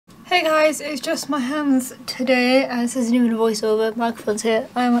Hey guys, it's just my hands today, and this isn't even a voiceover, microphone's here,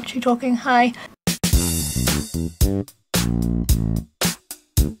 I'm actually talking, hi.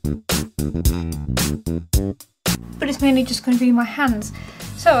 But it's mainly just going to be my hands.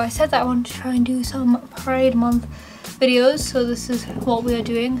 So I said that I wanted to try and do some Pride Month videos, so this is what we are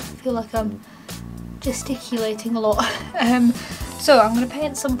doing. I feel like I'm gesticulating a lot. So I'm going to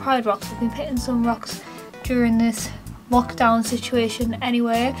paint some Pride rocks. I've been painting some rocks during this lockdown situation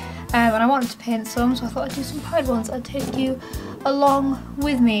anyway, and I wanted to paint some, so I thought I'd do some Pride ones. I'd take you along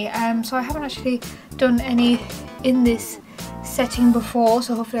with me. So I haven't actually done any in this setting before,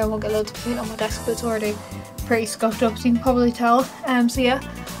 so hopefully I won't get loads of paint on my desk, but it's already pretty scuffed up, so you can probably tell. So yeah,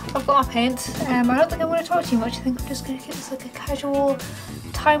 I've got my paint. I don't think I'm going to talk too much. I think I'm just going to keep this like a casual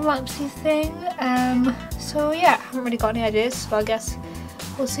time-lapsey thing. So yeah, I haven't really got any ideas, so I guess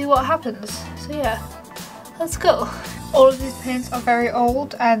we'll see what happens. So yeah, let's go. All of these paints are very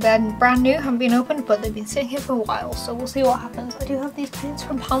old and then brand new, haven't been opened, but they've been sitting here for a while, so we'll see what happens. I do have these paints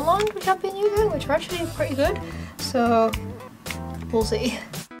from Poundland, which I've been using, which are actually pretty good, so we'll see.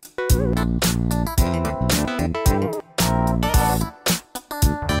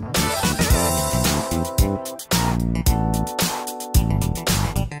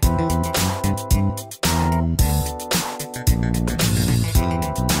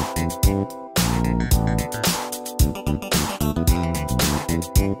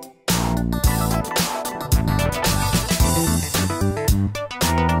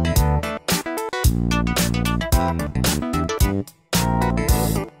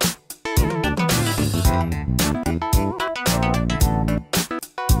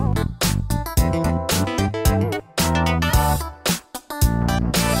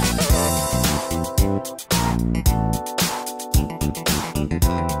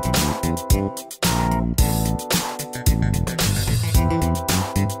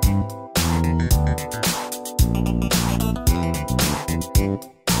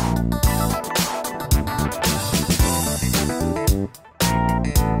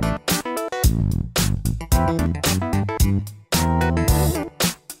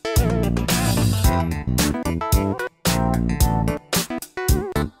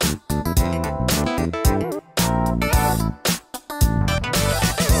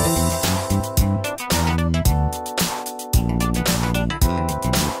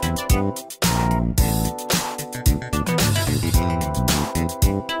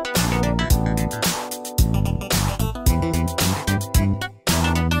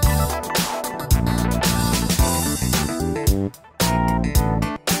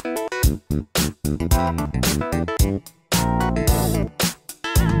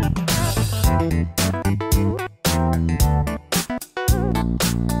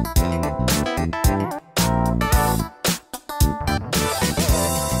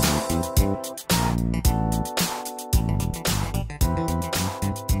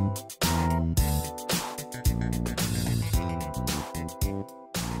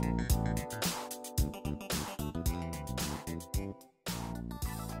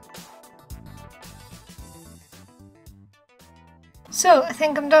 So I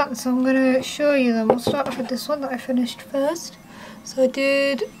think I'm done, so I'm going to show you them. We'll start off with this one that I finished first. So I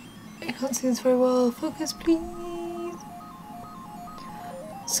did, I can't see this very well, focus please.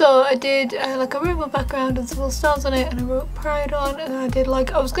 So I did like a rainbow background and some little stars on it, and I wrote Pride on, and I did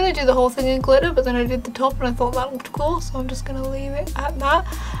like, I was going to do the whole thing in glitter, but then I did the top and I thought that looked cool, so I'm just going to leave it at that.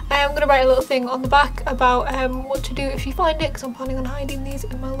 I'm going to write a little thing on the back about what to do if you find it, because I'm planning on hiding these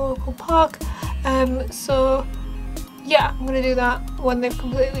in my local park. So yeah, I'm gonna do that when they've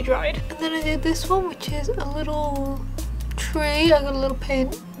completely dried. And then I did this one, which is a little tree. I got a little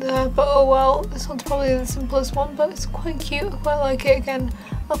paint there, but oh well, this one's probably the simplest one, but it's quite cute. I quite like it. Again,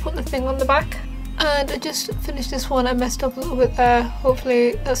 I'll put the thing on the back. And I just finished this one. I messed up a little bit there.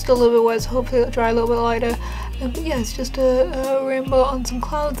 Hopefully that's still a little bit wet, so hopefully it'll dry a little bit lighter. But yeah, it's just a rainbow on some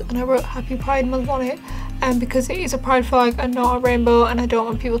clouds, and I wrote Happy Pride Month on it. And because it is a pride flag and not a rainbow, and I don't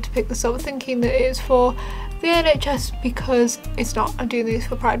want people to pick this up thinking that it is for the NHS, because it's not. I'm doing these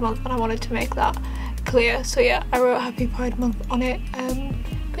for Pride Month, and I wanted to make that clear. So yeah, I wrote Happy Pride Month on it.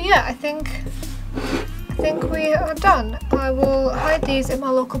 But yeah, I think we are done. I will hide these in my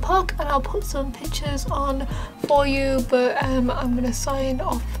local park, and I'll put some pictures on for you, but I'm gonna sign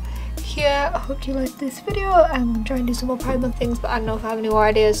off here. I hope you liked this video. I'm gonna try and do some more Pride Month things, but I don't know if I have any more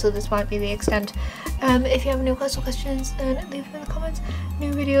ideas, so this might be the extent. If you have any questions, then leave them in the comments.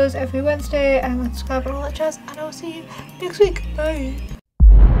 New videos every Wednesday, and subscribe and all that jazz, and I'll see you next week. Bye!